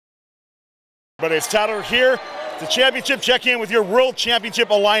But it's Tyler here, the championship check-in with your World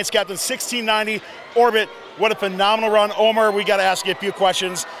Championship Alliance Captain 1690 Orbit. What a phenomenal run. Omar, we got to ask you a few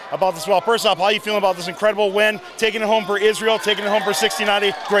questions about this. Well, first off, how are you feeling about this incredible win? Taking it home for Israel, taking it home for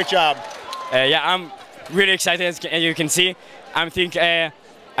 1690. Great job. Yeah, I'm really excited, as you can see. I think I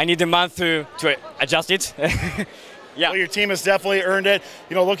need a month to adjust it. Yeah. Well, your team has definitely earned it.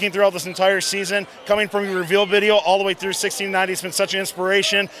 You know, looking throughout this entire season, coming from your reveal video all the way through 1690, it's been such an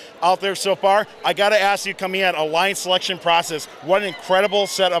inspiration out there so far. I got to ask you, coming in, Alliance selection process, what an incredible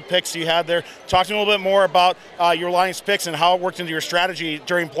set of picks you had there. Talk to me a little bit more about your Alliance picks and how it worked into your strategy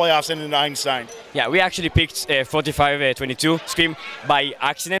during playoffs and in Einstein. Yeah, we actually picked 45-22 Scream by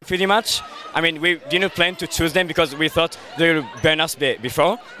accident, pretty much. I mean, we didn't plan to choose them because we thought they would burn us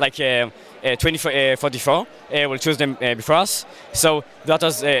before, like 44 will choose them before us. So that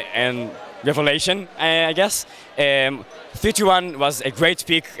was a revelation, I guess. 31 was a great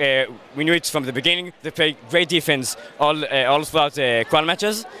pick. We knew it from the beginning. They played great defense all throughout the qual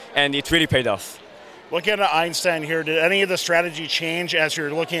matches, and it really paid off. Looking at Einstein here, did any of the strategy change as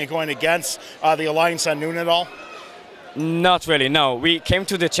you're looking at going against the Alliance on noon at all? Not really, no. We came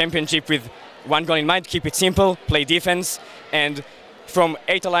to the championship with one goal in mind: keep it simple, play defense, and from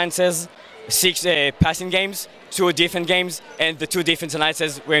 8 alliances, 6 passing games, 2 defense games, and the 2 defense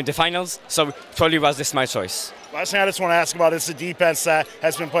alliances were in the finals, so it probably was the smart choice. Last thing I just want to ask about is the defense that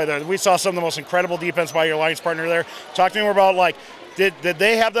has been played there. We saw some of the most incredible defense by your alliance partner there. Talk to me more about, like, did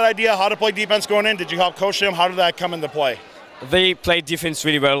they have that idea how to play defense going in? Did you help coach them? How did that come into play? They played defense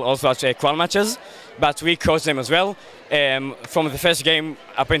really well also at qual matches, but we coached them as well from the first game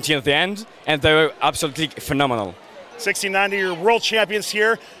up until the end, and they were absolutely phenomenal. 1690, your world champions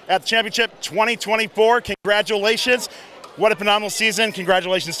here at the championship 2024. Congratulations. What a phenomenal season.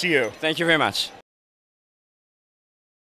 Congratulations to you. Thank you very much.